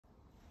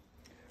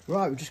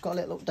Right, we've just got a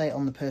little update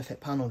on the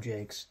PerfectPanel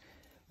jigs.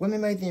 When we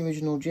made the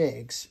original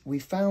jigs, we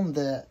found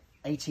that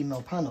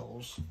 18mm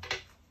panels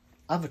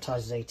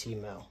advertised as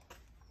 18mm.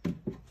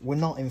 We're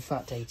not in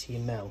fact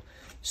 18mm.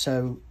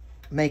 So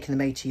making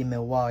them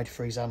 18mm wide,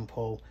 for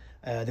example,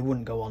 they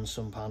wouldn't go on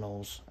some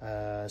panels,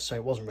 so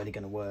it wasn't really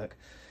going to work.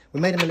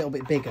 We made them a little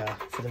bit bigger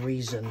for the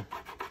reason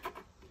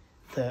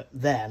that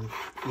then,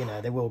 you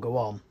know, they will go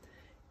on.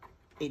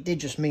 It did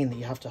just mean that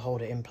you have to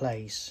hold it in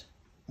place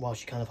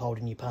whilst you're kind of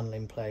holding your panel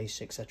in place,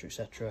 etc,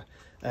 etc.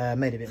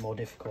 Made it a bit more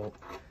difficult.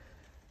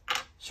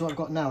 So what I've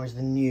got now is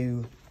the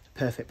new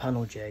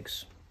PerfectPanel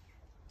jigs.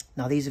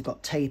 Now these have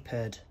got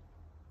tapered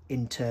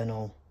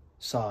internal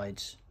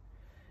sides,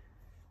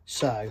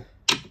 so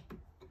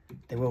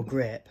they will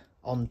grip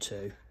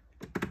onto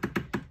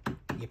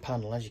your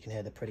panel. As you can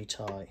hear, they're pretty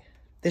tight.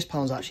 This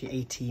panel's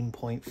actually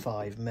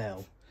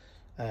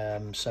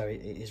 18.5mm, so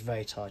it is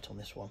very tight on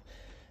this one,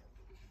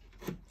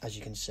 as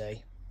you can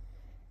see.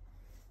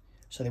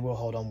 So they will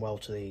hold on well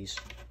to these.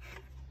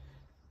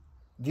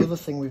 The other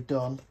thing we've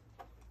done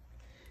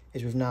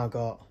is we've now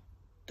got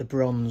the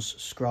bronze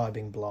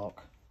scribing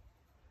block.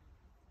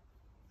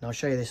 Now I'll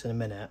show you this in a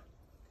minute.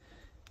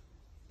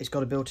 It's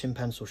got a built-in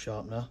pencil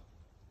sharpener.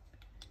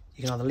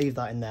 You can either leave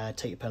that in there,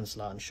 take your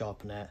pencil out and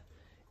sharpen it.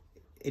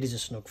 It is a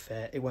snug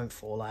fit, it won't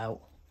fall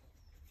out.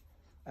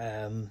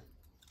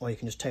 Or you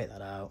can just take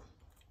that out,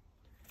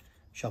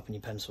 sharpen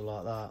your pencil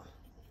like that,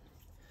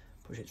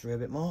 push it through a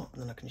bit more,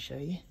 and then I can show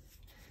you.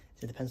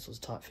 See, the pencil's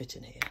tight fit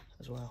in here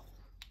as well.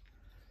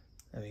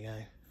 There we go.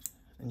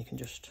 And you can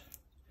just,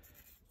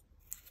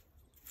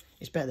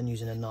 it's better than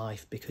using a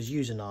knife, because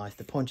use a knife,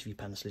 the point of your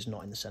pencil is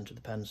not in the centre of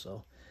the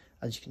pencil.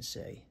 As you can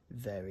see,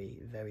 very,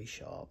 very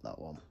sharp, that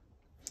one.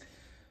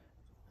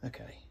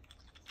 Okay,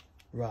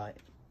 right.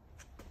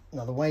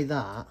 Now the way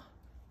that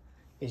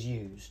is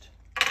used,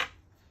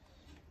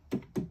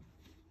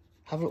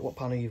 have a look what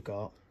panel you've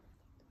got.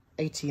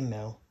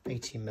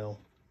 18mm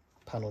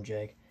panel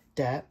jig.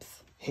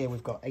 Depth, here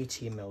we've got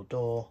 18mm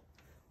door,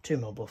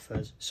 2mm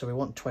buffers, so we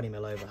want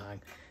 20mm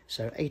overhang.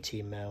 So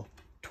 18mm,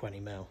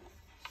 20mm.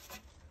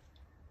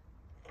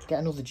 Get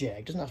another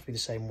jig, doesn't have to be the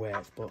same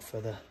width, but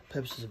for the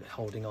purposes of it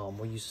holding on,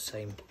 we'll use the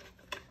same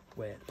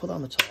width. Put that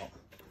on the top.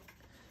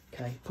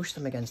 Okay, push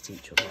them against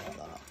each other like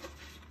that.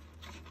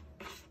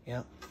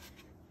 Yeah.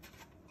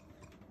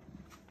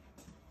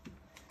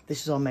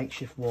 This is our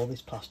makeshift wall,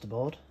 this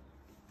plasterboard.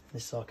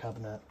 This is our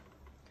cabinet.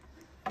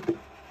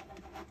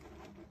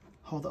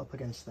 Hold that up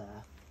against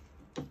there.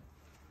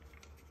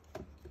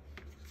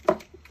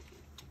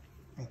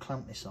 And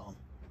clamp this on.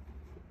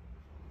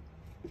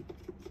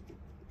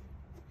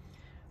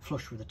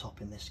 Flush with the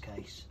top in this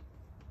case.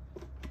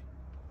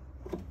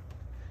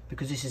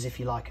 Because this is, if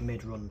you like, a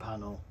mid-run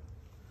panel.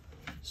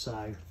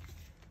 So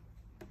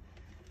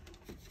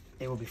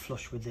it will be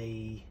flush with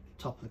the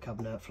top of the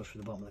cabinet, flush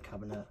with the bottom of the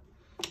cabinet.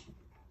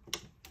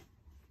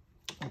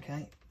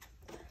 Okay,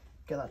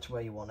 get that to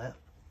where you want it.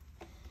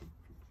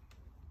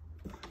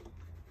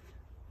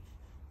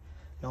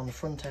 Now on the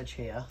front edge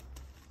here,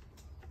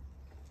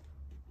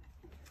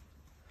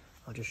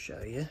 I'll just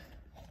show you.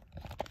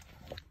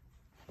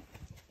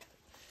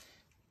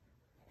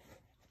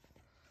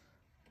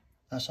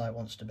 That's how it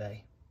wants to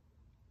be.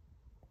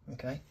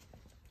 Okay.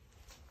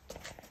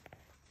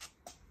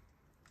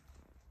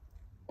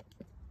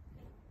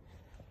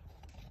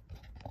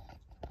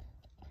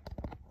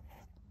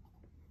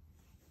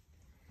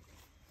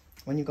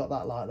 When you've got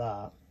that like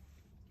that,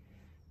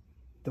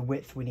 the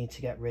width we need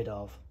to get rid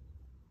of,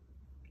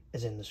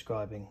 as in the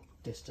scribing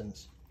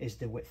distance, is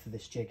the width of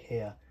this jig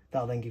here.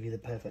 That'll then give you the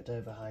perfect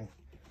overhang,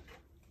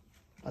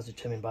 as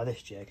determined by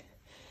this jig.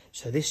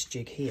 So this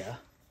jig here,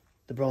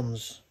 the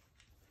bronze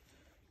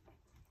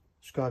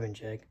scribing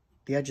jig,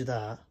 the edge of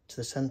that to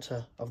the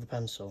centre of the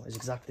pencil is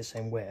exactly the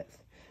same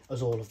width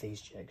as all of these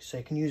jigs. So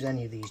you can use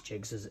any of these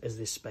jigs as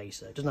this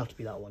spacer. It doesn't have to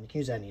be that one, you can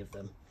use any of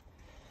them.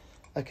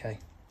 Okay,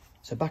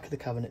 so back of the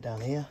cabinet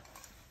down here,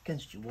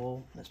 against your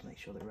wall. Let's make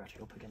sure that we're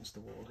actually up against the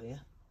wall here.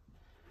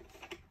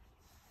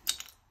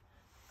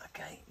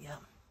 Okay, yeah.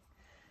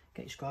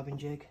 Get your scribing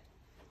jig.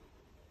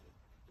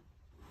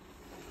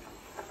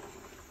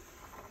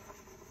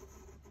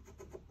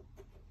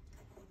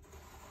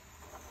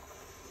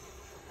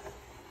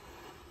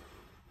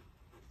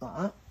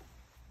 Like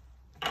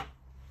that.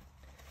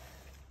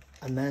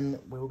 And then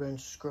we're going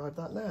to scribe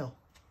that now.